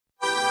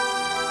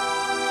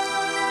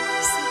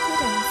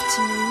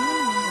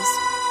afternoon, on this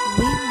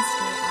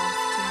Wednesday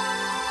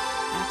afternoon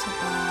at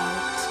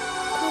about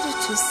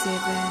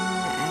 6:45,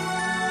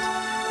 and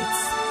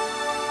it's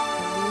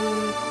a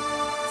very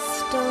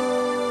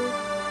still,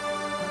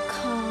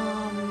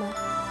 calm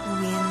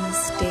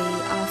Wednesday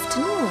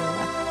afternoon.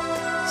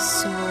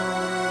 So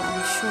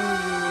I'm sure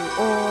you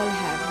all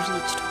have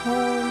reached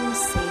home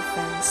safe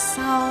and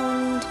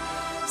sound.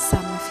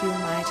 Some of you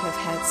might have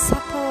had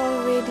supper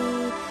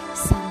already.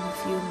 Some of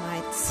you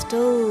might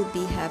still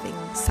be having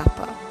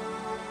supper.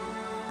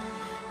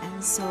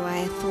 And so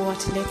I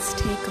thought, let's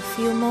take a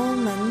few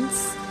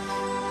moments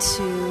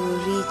to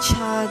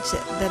recharge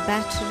the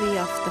battery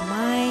of the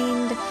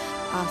mind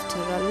after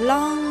a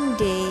long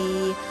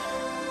day.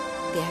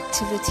 The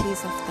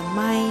activities of the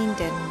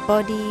mind and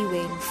body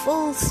were in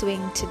full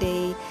swing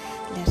today.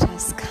 Let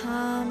us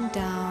calm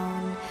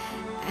down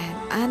and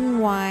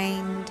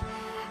unwind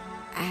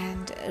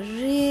and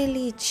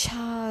really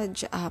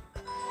charge up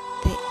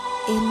the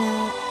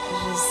inner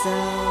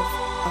reserve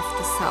of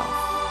the self.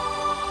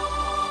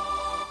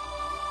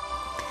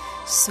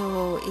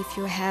 So if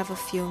you have a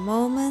few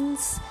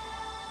moments,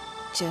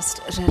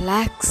 just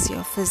relax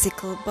your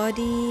physical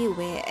body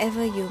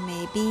wherever you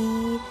may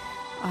be,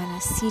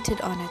 seated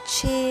on a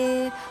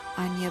chair,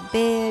 on your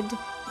bed,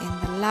 in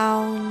the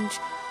lounge,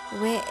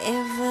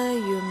 wherever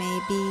you may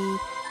be.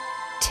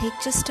 Take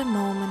just a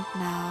moment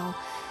now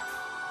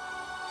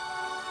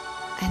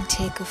and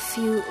take a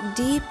few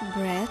deep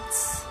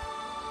breaths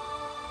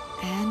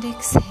and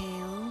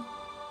exhale,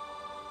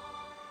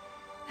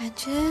 and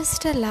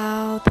just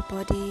allow the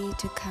body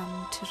to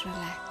come to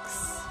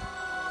relax.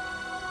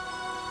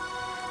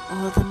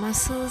 All the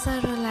muscles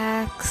are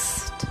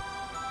relaxed,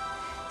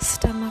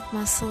 stomach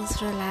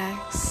muscles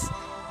relax,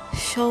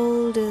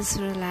 shoulders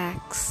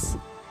relax,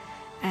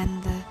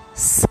 and the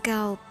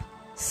scalp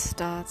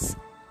starts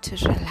to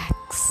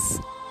relax.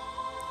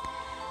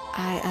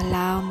 I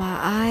allow my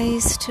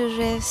eyes to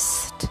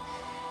rest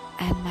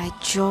and my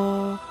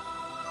jaw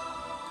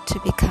to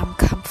become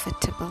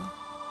comfortable,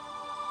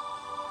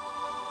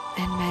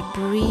 and my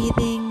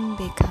breathing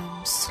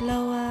becomes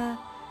slower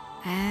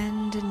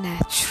and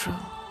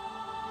natural.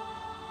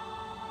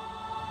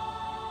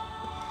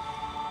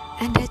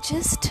 And I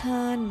just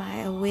turn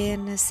my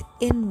awareness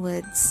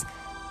inwards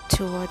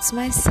towards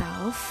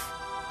myself,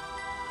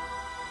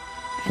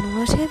 and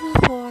whatever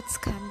thoughts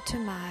come to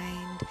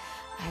mind,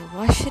 I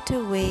wash it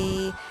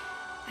away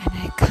and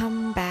I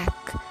come back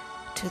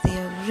to the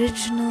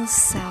original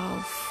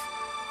self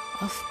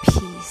of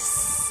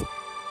peace,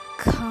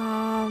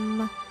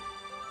 calm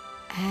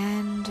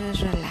and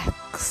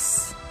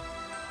relax.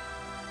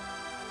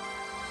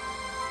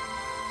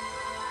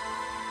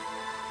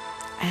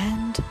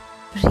 And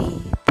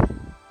breathe.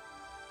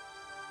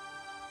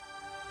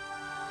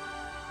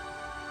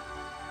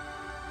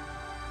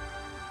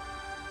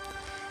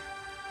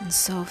 And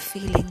so,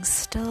 feeling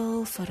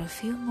still for a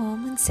few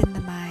moments in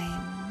the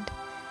mind,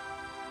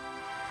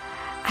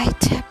 I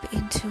tap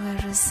into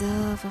a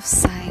reserve of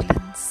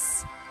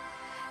silence,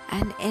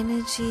 an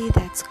energy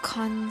that's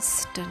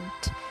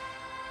constant,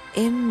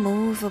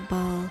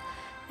 immovable,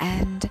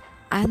 and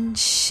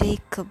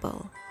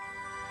unshakable.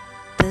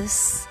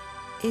 This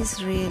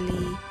is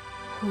really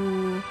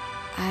who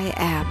I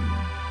am.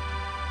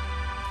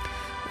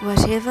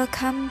 Whatever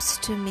comes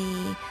to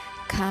me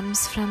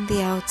comes from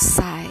the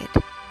outside,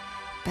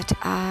 but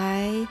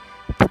I,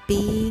 the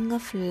being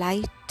of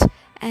light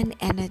and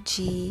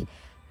energy,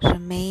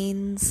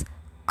 remains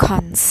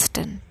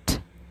constant.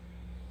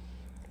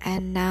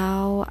 And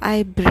now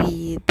I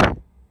breathe.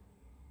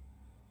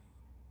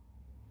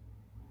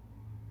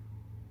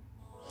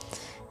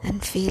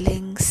 And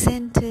feeling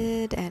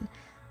centered and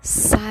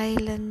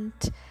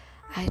silent,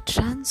 I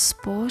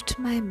transport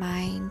my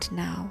mind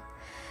now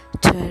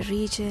to a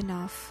region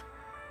of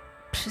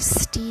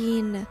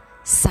pristine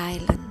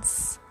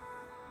silence.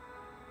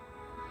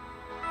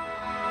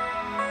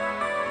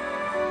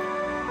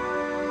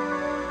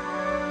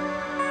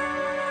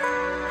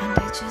 And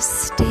I just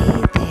stay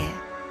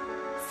there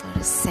for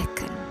a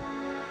second.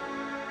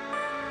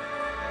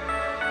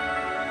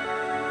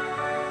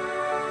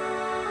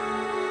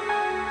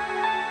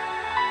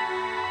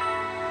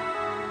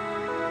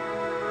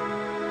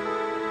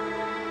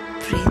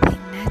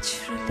 Breathing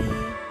naturally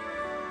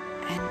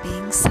and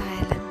being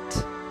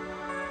silent.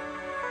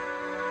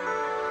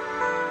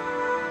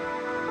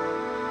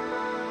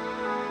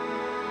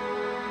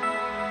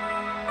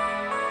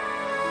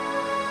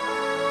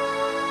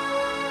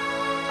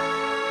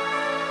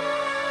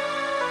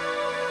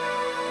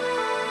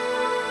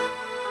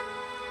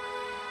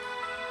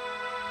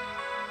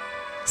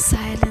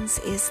 Silence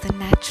is the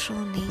natural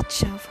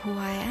nature of who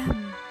I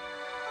am,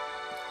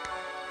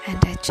 and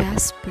I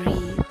just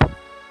breathe.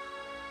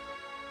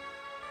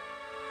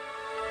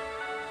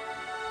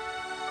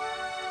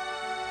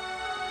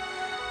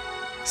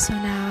 So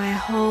now I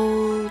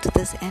hold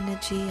this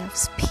energy of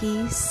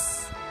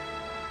peace,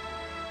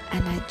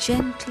 and I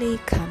gently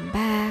come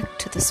back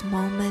to this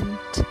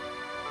moment,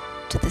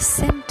 to the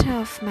center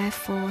of my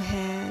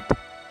forehead,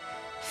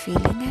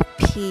 feeling at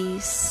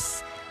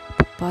peace.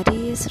 The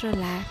body is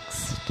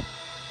relaxed,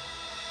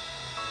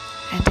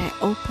 and I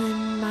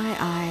open my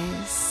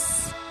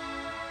eyes,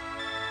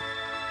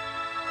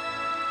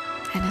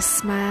 and a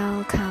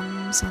smile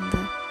comes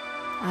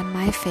on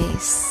my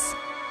face.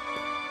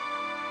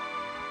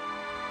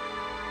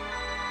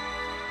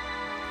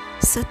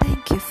 So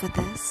thank you for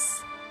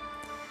this.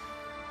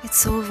 It's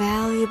so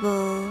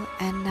valuable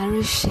and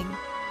nourishing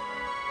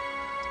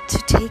to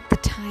take the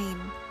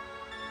time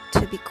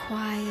to be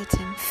quiet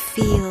and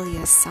feel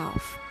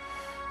yourself,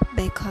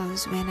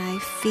 because when I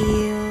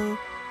feel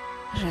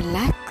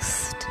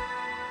relaxed,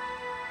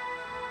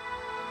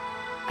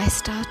 I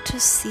start to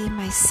see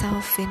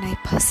myself in a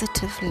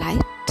positive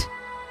light.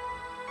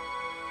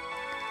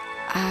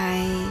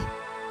 I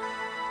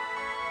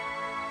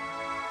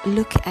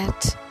look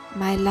at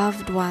my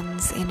loved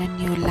ones in a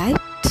new light.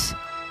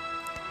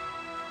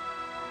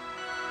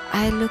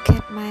 I look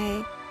at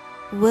my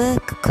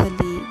work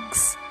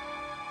colleagues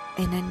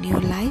in a new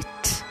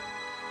light.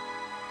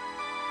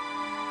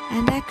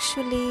 And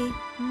actually,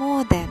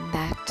 more than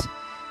that,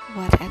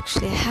 what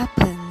actually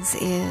happens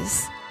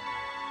is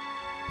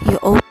you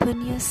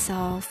open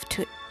yourself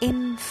to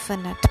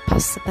infinite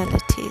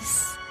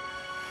possibilities.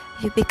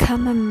 You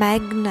become a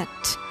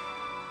magnet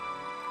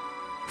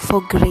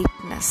for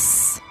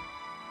greatness.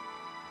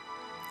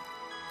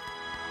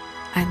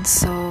 And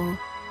so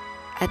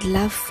I'd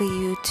love for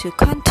you to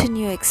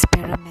continue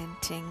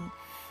experimenting,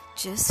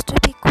 just to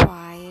be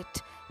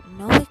quiet,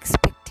 no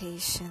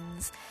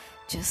expectations,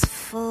 just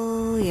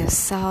fill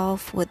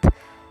yourself with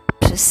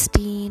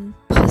pristine,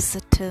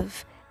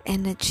 positive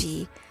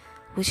energy,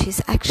 which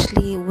is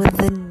actually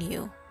within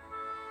you.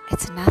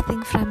 It's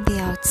nothing from the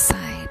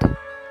outside.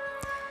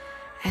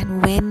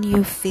 And when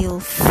you feel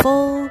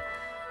full,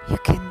 you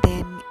can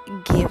then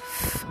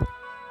give.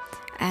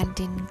 And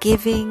in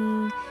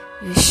giving,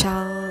 you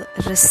shall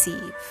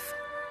receive.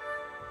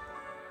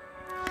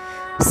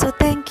 So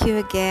thank you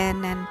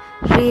again, and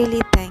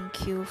really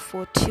thank you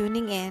for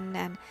tuning in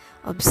and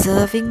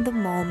observing the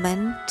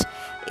moment.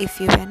 If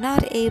you were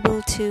not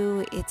able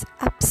to, it's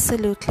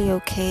absolutely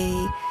okay.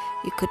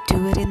 You could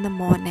do it in the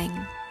morning.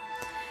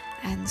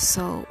 And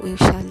so we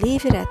shall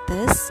leave it at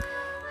this.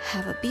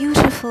 Have a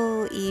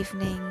beautiful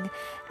evening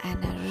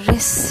and a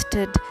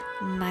rested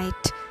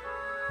night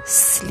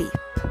sleep.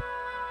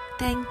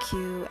 Thank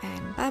you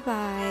and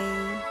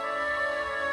bye-bye.